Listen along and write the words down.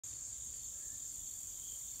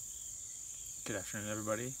Good afternoon,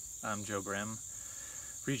 everybody. I'm Joe Brehm,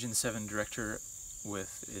 Region 7 Director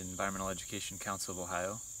with Environmental Education Council of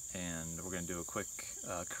Ohio, and we're going to do a quick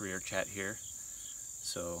career chat here.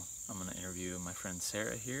 So I'm going to interview my friend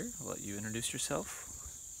Sarah here. I'll let you introduce yourself.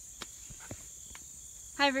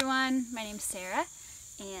 Hi everyone, my name's Sarah,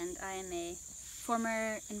 and I am a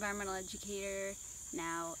former environmental educator,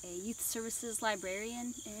 now a youth services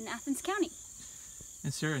librarian in Athens County.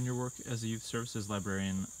 And Sarah, in your work as a youth services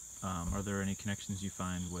librarian, are there any connections you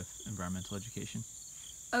find with environmental education?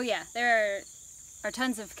 Oh yeah, there are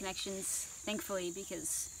tons of connections, thankfully,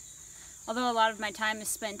 because although a lot of my time is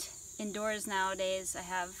spent indoors nowadays, I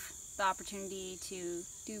have the opportunity to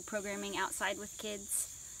do programming outside with kids,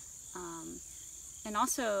 and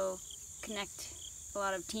also connect a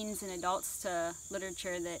lot of teens and adults to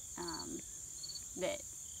literature that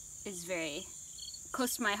is very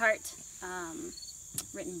close to my heart,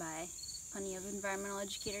 written by plenty of environmental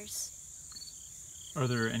educators. Are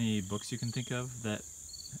there any books you can think of that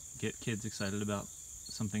get kids excited about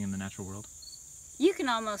something in the natural world? You can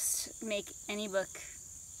almost make any book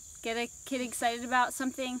get a kid excited about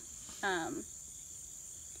something. I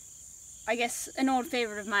guess an old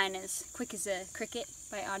favorite of mine is Quick as a Cricket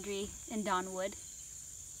by Audrey and Don Wood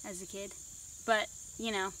as a kid. But,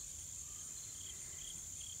 you know,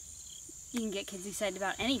 you can get kids excited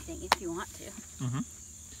about anything if you want to. Mm-hmm.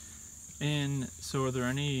 And so are there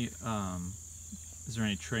any, is there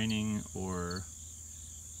any training or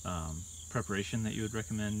preparation that you would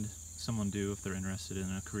recommend someone do if they're interested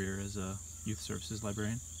in a career as a youth services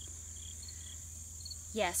librarian?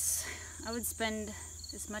 Yes, I would spend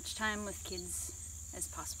as much time with kids as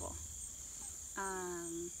possible.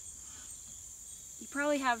 You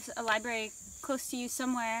probably have a library close to you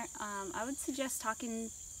somewhere. I would suggest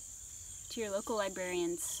talking to your local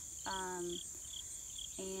librarians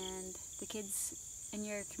and the kids in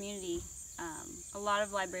your community. A lot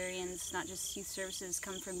of librarians, not just youth services,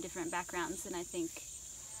 come from different backgrounds, and I think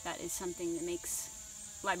that is something that makes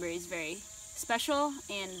libraries very special,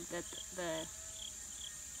 and that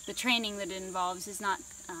the training that it involves is not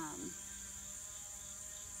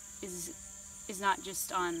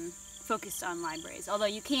just focused on libraries. Although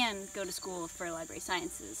you can go to school for library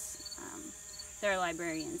sciences. There are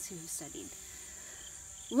librarians who have studied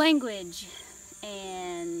language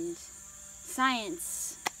and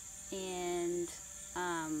science, and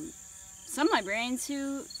some librarians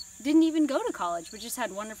who didn't even go to college but just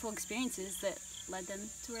had wonderful experiences that led them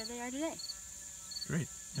to where they are today. Great.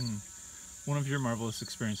 And one of your marvelous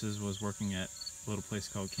experiences was working at a little place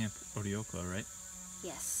called Camp EECO, right?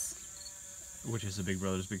 Yes. Which is a Big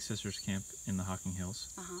Brothers Big Sisters camp in the Hocking Hills.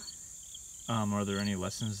 Uh-huh. Are there any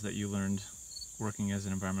lessons that you learned working as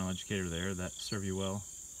an environmental educator there that serve you well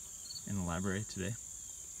in the library today?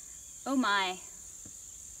 Oh my.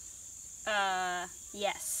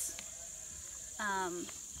 Yes.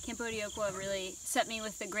 Camp EECO really set me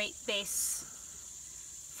with a great base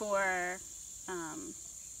for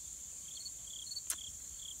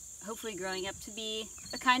hopefully growing up to be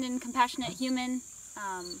a kind and compassionate human.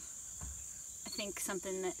 I think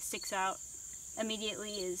something that sticks out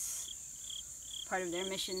immediately is part of their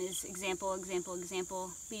mission is example, example,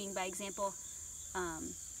 example, leading by example.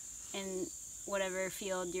 In whatever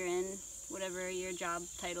field you're in, whatever your job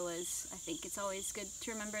title is, I think it's always good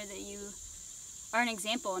to remember that you are an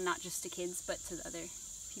example, and not just to kids, but to the other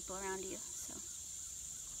people around you. So.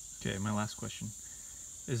 Okay, my last question.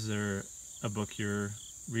 Is there a book you're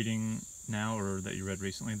reading now or that you read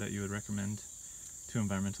recently that you would recommend to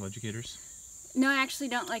environmental educators? No, I actually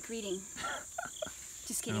don't like reading.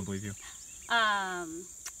 Just kidding. I don't believe you.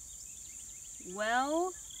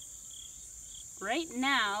 Well, right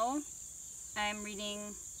now I'm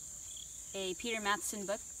reading a Peter Matheson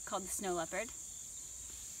book called The Snow Leopard,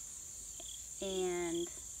 and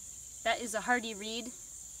that is a hearty read.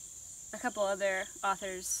 A couple other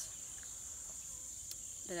authors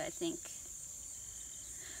that I think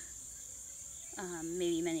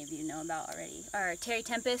maybe many of you know about already are Terry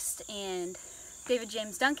Tempest and David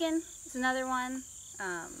James Duncan is another one.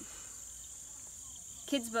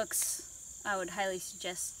 Kids books, I would highly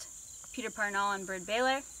suggest Peter Parnell and Bird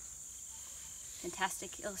Baylor.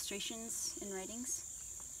 Fantastic illustrations and writings.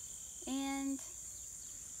 And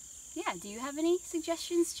yeah, do you have any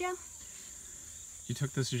suggestions, Joe? You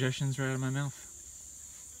took the suggestions right out of my mouth.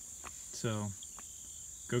 So,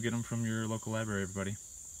 go get them from your local library, everybody.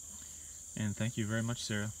 And thank you very much,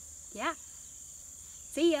 Sarah. Yeah.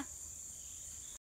 See ya.